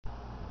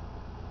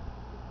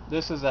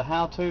This is a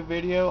how-to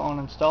video on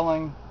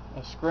installing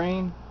a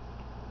screen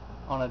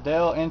on a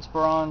Dell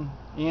Inspiron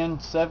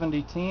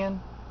N7010,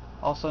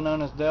 also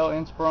known as Dell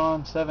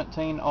Inspiron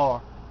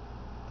N7010R.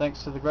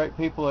 Thanks to the great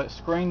people at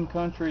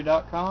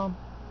ScreenCountry.com,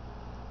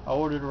 I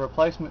ordered a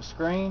replacement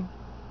screen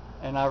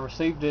and I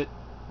received it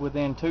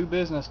within 2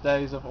 business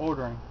days of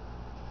ordering.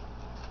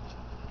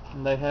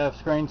 And they have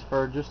screens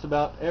for just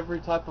about every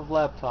type of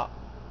laptop.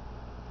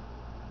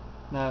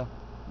 Now,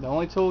 the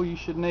only tool you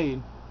should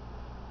need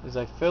is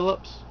a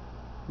Phillips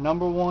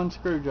 #1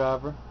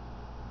 screwdriver,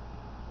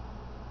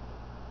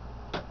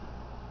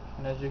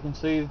 and as you can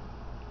see,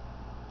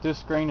 this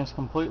screen is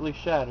completely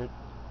shattered.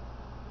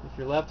 If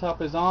your laptop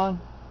is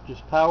on,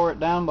 just power it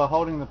down by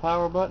holding the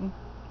power button.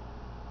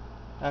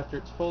 After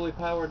it's fully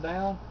powered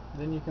down,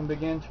 then you can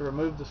begin to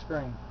remove the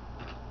screen.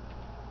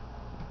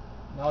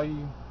 And all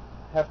you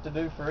have to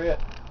do for it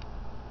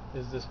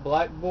is this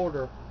black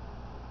border.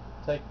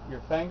 Take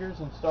your fingers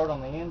and start on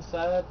the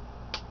inside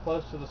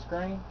close to the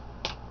screen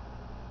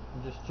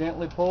and just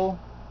gently pull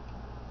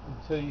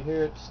until you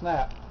hear it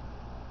snap.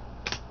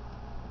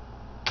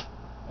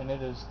 And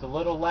it is the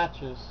little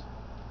latches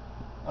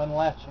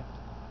unlatching.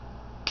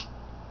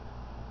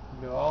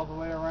 You go all the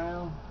way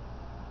around.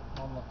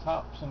 On the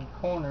tops and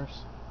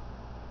corners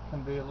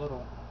can be a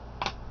little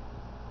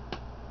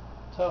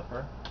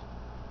tougher,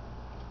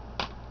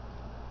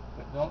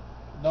 but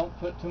don't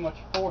put too much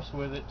force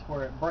with it to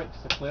where it breaks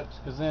the clips,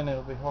 because then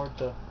it'll be hard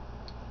to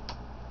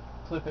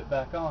clip it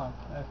back on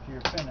after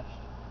you're finished.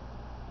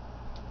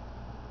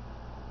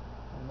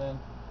 And then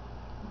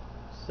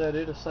set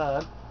it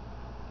aside.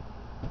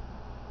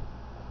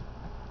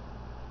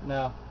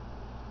 Now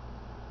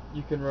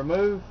you can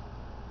remove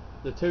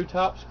the 2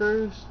 top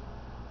screws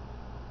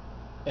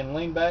and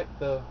lean back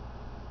the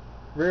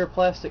rear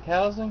plastic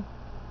housing,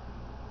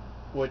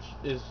 which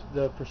is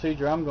the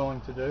procedure I'm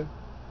going to do,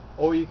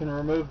 or you can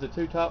remove the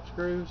 2 top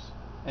screws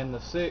and the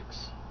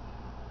 6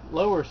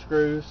 lower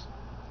screws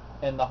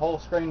and the whole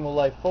screen will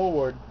lay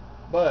forward,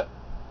 but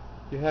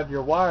you have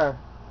your wire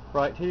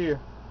right here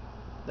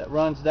that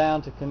runs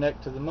down to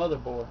connect to the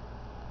motherboard,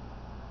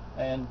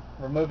 and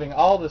removing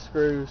all the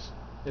screws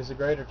is a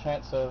greater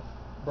chance of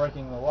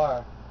breaking the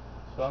wire.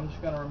 So I'm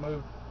just going to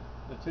remove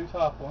the 2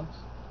 top ones.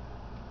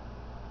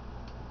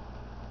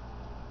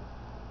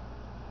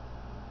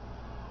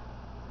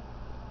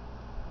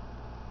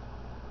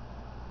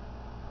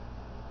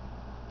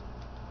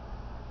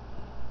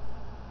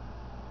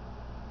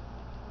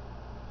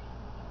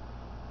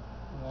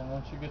 And then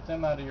once you get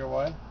them out of your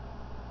way,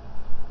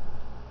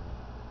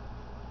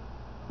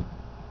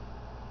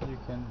 you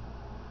can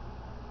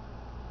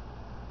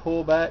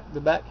pull back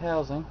the back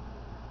housing,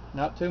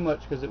 not too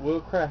much because it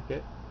will crack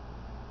it,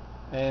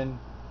 and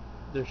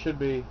there should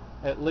be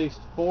at least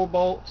 4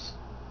 bolts.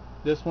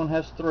 This one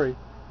has 3,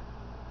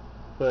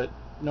 but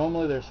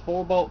normally there's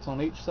 4 bolts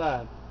on each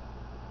side,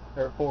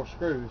 or 4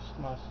 screws.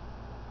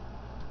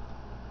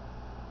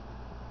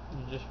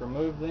 You just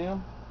remove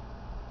them.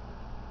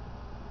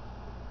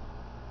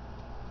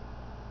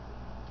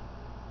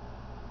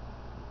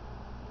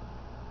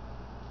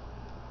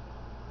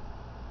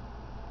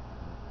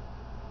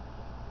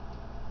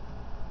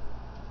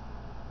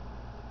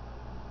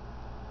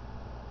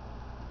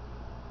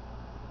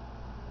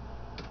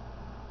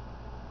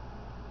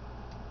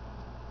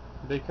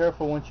 Be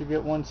careful once you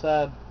get one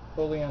side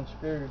fully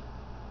unscrewed,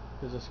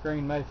 because the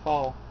screen may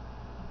fall,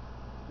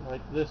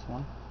 like this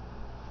one.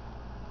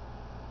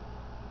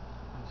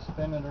 You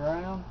spin it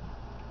around.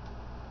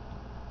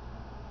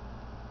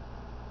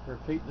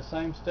 Repeat the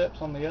same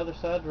steps on the other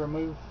side to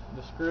remove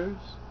the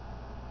screws,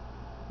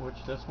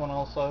 which this one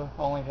also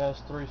only has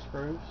 3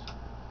 screws.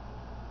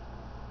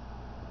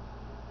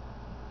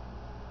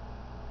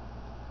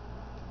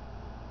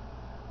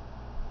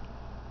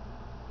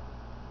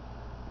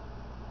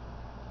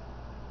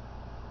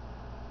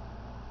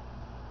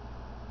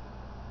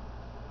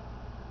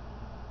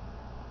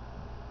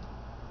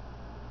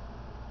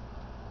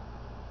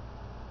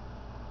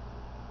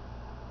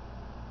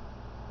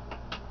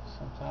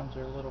 Sometimes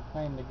they're a little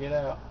pain to get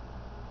out.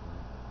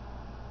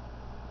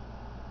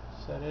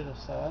 Set it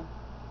aside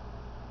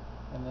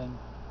and then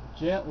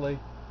gently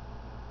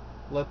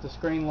let the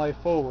screen lay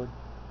forward.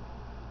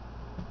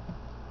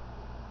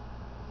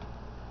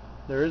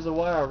 There is a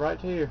wire right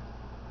here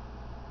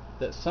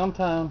that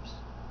sometimes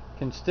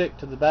can stick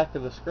to the back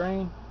of the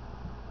screen,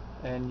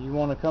 and you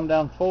want to come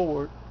down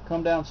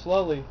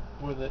slowly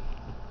with it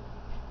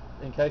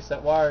in case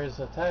that wire is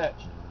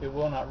attached. It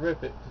will not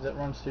rip it because it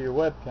runs to your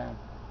webcam.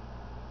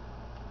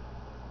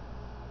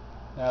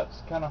 Now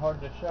it's kind of hard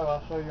to show.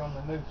 I'll show you on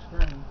the new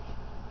screen.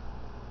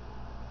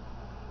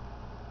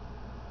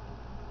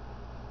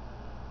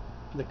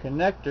 The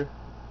connector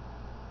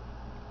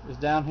is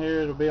down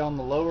here. It'll be on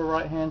the lower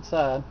right hand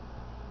side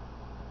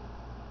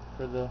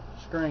for the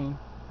screen.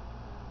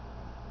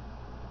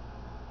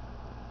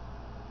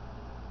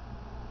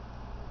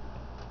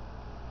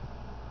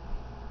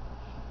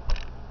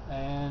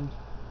 And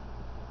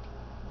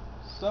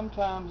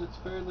sometimes it's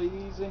fairly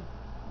easy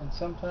and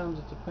sometimes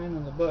it's a pain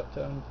in the butt to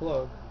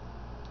unplug.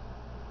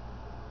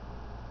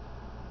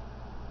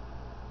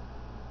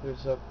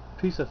 there's a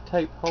piece of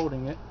tape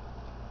holding it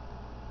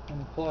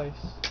in place.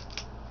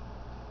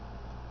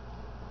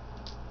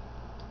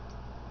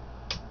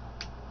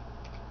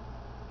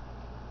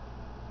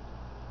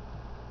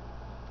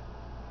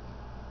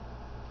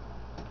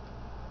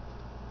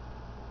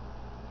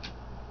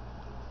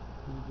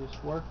 You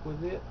just work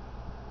with it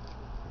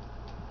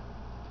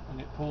and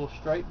it pulls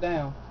straight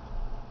down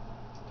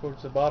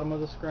towards the bottom of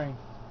the screen.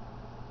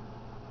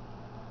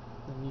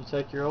 Then you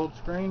take your old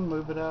screen,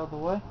 move it out of the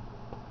way,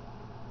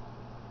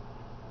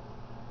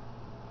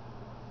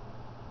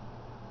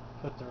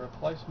 put the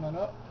replacement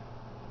up,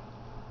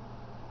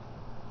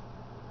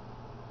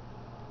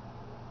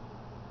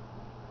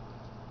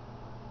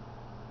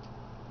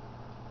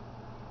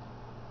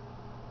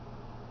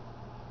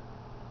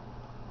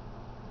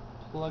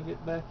 plug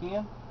it back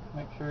in,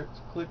 make sure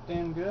it's clicked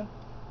in good,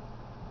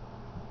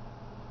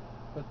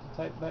 put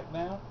the tape back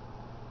down,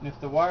 and if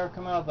the wire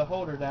come out of the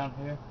holder down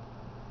here,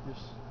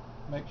 just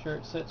make sure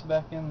it sits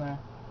back in there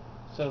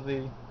so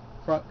the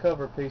front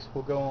cover piece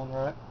will go on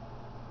right.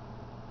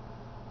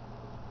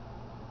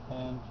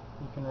 And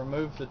you can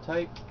remove the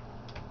tape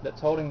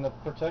that's holding the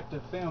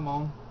protective film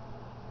on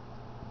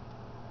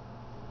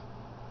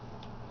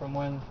from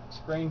when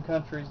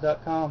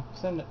screencountries.com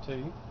sent it to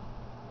you.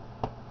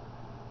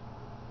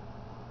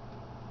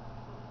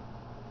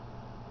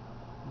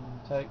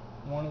 And take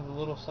one of the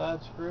little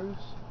side screws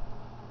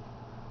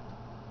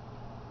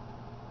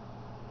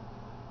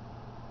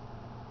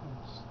and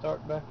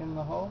start back in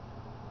the hole.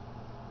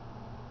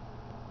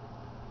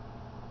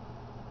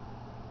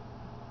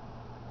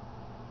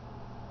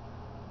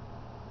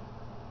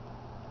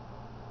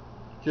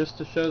 Just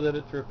to show that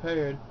it's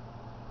repaired,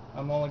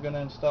 I'm only going to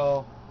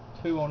install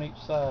 2 on each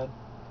side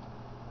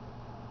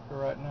for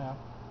right now.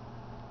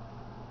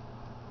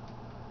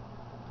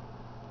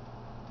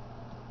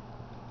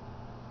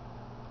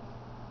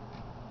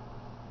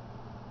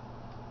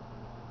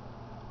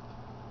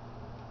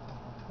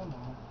 Come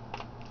on.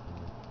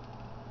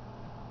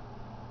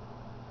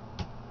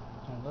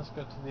 And let's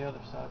go to the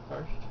other side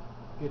first.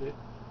 Get it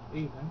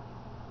even.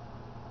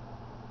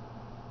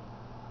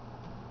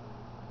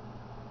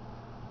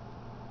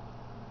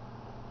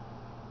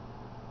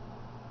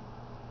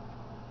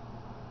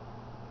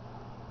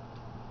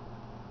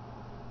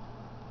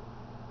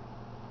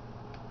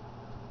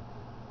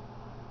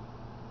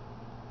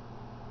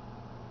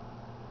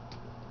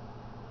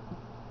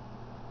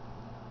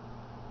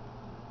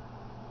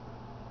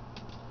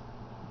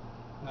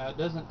 Now it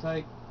doesn't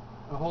take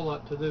a whole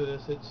lot to do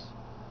this. It's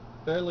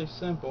fairly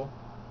simple,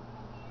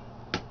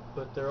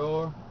 but there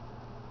are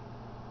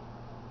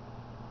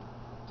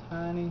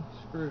tiny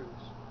screws,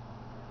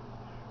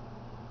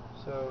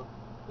 so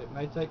it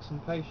may take some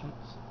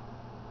patience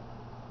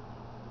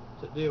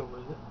to deal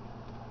with it.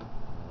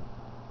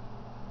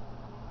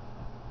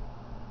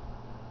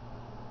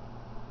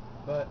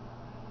 But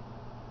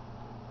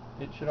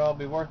it should all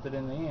be worth it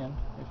in the end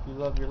if you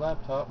love your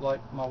laptop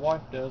like my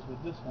wife does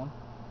with this one.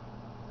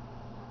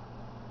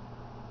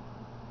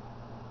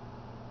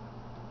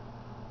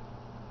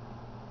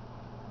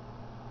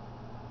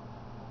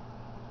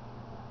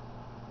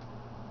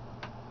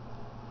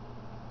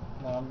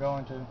 Now I'm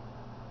going to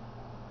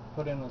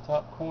put in the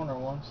top corner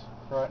ones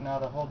for right now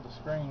to hold the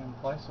screen in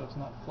place so it's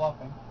not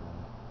flopping.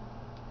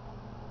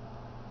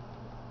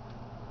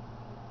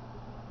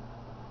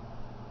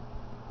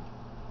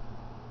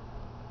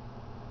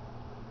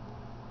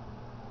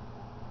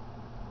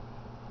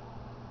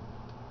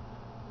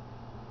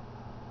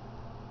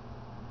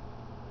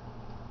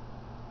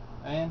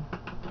 And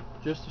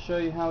just to show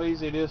you how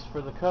easy it is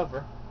for the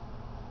cover,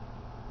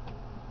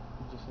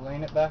 you just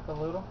lean it back a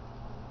little,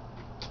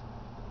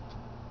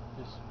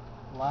 just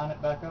line it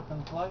back up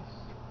in place,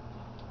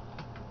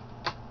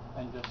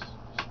 and just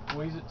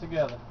squeeze it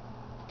together,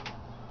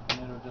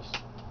 and it'll just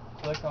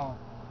click on.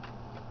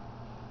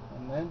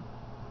 And then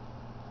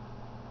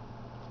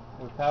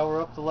we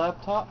power up the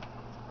laptop,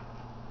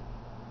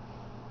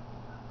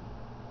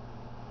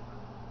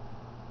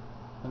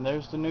 and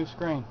there's the new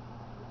screen.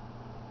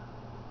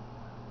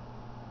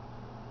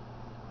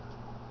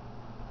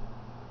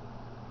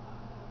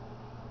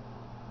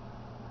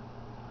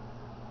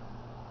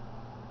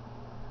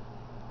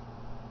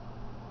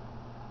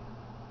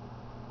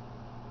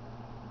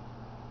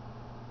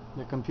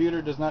 The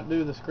computer does not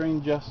do the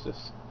screen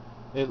justice.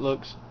 It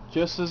looks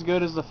just as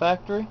good as the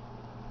factory.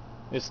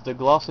 It's the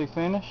glossy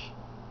finish.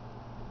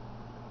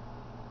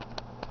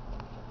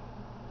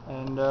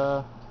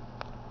 And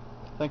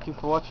thank you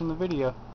for watching the video.